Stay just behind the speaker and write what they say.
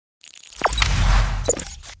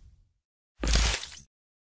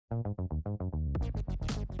Hey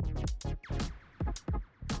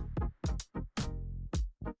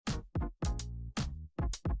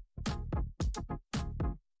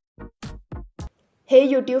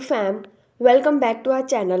YouTube fam, welcome back to our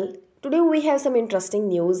channel. Today we have some interesting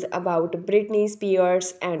news about Britney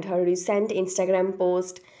Spears and her recent Instagram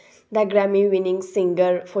post. The Grammy winning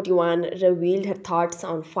singer 41 revealed her thoughts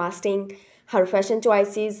on fasting, her fashion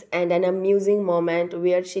choices, and an amusing moment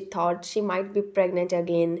where she thought she might be pregnant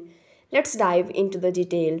again. Let's dive into the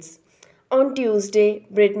details. On Tuesday,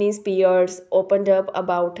 Britney Spears opened up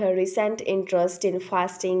about her recent interest in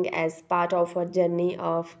fasting as part of her journey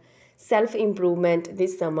of self improvement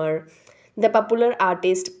this summer. The popular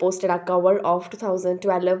artist posted a cover of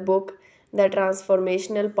 2012 book The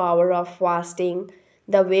Transformational Power of Fasting: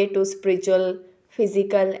 The Way to Spiritual,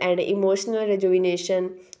 Physical and Emotional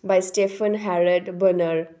Rejuvenation by Stephen Harrod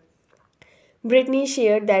Bunner. Brittany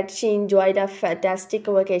shared that she enjoyed a fantastic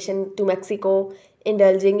vacation to Mexico,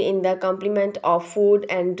 indulging in the complement of food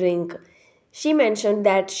and drink. She mentioned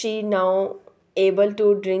that she now able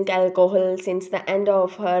to drink alcohol since the end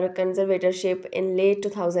of her conservatorship in late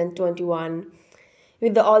 2021.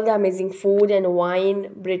 With all the amazing food and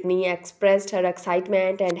wine, Brittany expressed her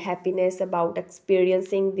excitement and happiness about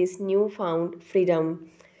experiencing this newfound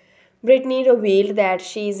freedom. Brittany revealed that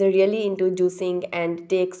she is really into juicing and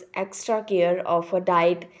takes extra care of her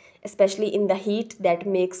diet, especially in the heat that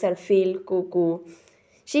makes her feel cuckoo.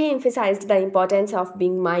 She emphasized the importance of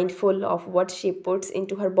being mindful of what she puts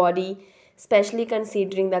into her body, especially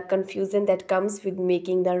considering the confusion that comes with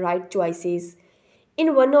making the right choices.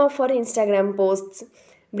 In one of her Instagram posts,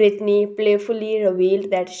 Brittany playfully revealed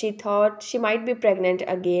that she thought she might be pregnant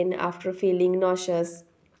again after feeling nauseous.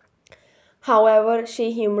 However,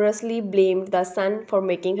 she humorously blamed the sun for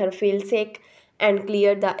making her feel sick and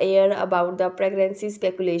cleared the air about the pregnancy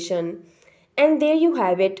speculation. And there you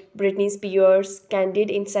have it, Britney Spears' candid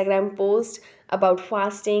Instagram post about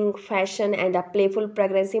fasting, fashion, and a playful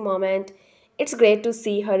pregnancy moment. It's great to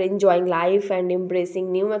see her enjoying life and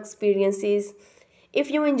embracing new experiences. If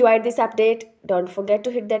you enjoyed this update, don't forget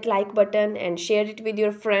to hit that like button and share it with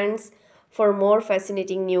your friends. For more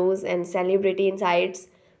fascinating news and celebrity insights,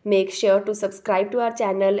 make sure to subscribe to our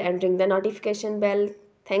channel and ring the notification bell.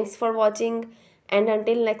 Thanks for watching, and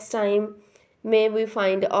until next time, may we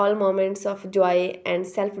find all moments of joy and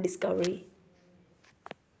self discovery.